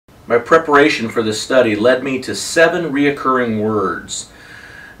My preparation for this study led me to 7 reoccurring words.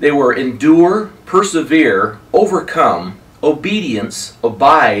 They were endure, persevere, overcome, obedience,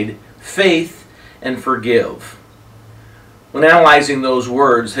 abide, faith, and forgive. When analyzing those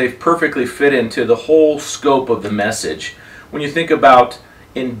words, they perfectly fit into the whole scope of the message. When you think about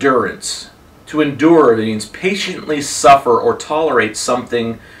endurance, to endure means patiently suffer or tolerate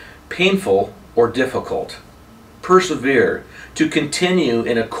something painful or difficult. Persevere, to continue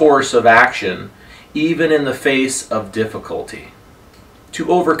in a course of action, even in the face of difficulty.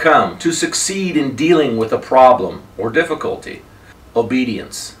 To overcome, to succeed in dealing with a problem or difficulty.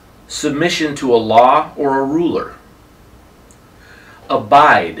 Obedience, submission to a law or a ruler.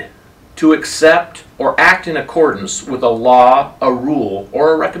 Abide, to accept or act in accordance with a law, a rule,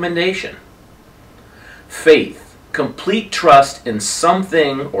 or a recommendation. Faith, complete trust in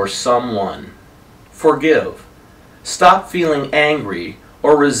something or someone. Forgive, stop feeling angry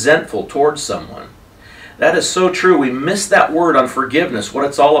or resentful towards someone. That is so true. We miss that word on forgiveness, what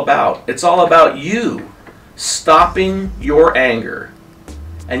it's all about. It's all about you stopping your anger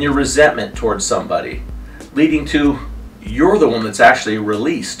and your resentment towards somebody, leading to you're the one that's actually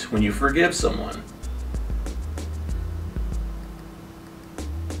released when you forgive someone.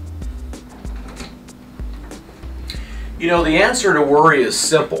 You know, the answer to worry is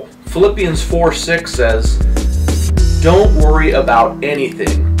simple. Philippians 4:6 says, don't worry about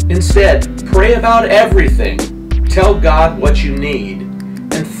anything. Instead, pray about everything. Tell God what you need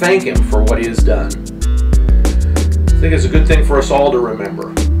and thank Him for what He has done. I think it's a good thing for us all to remember.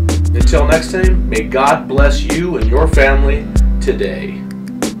 Until next time, may God bless you and your family today.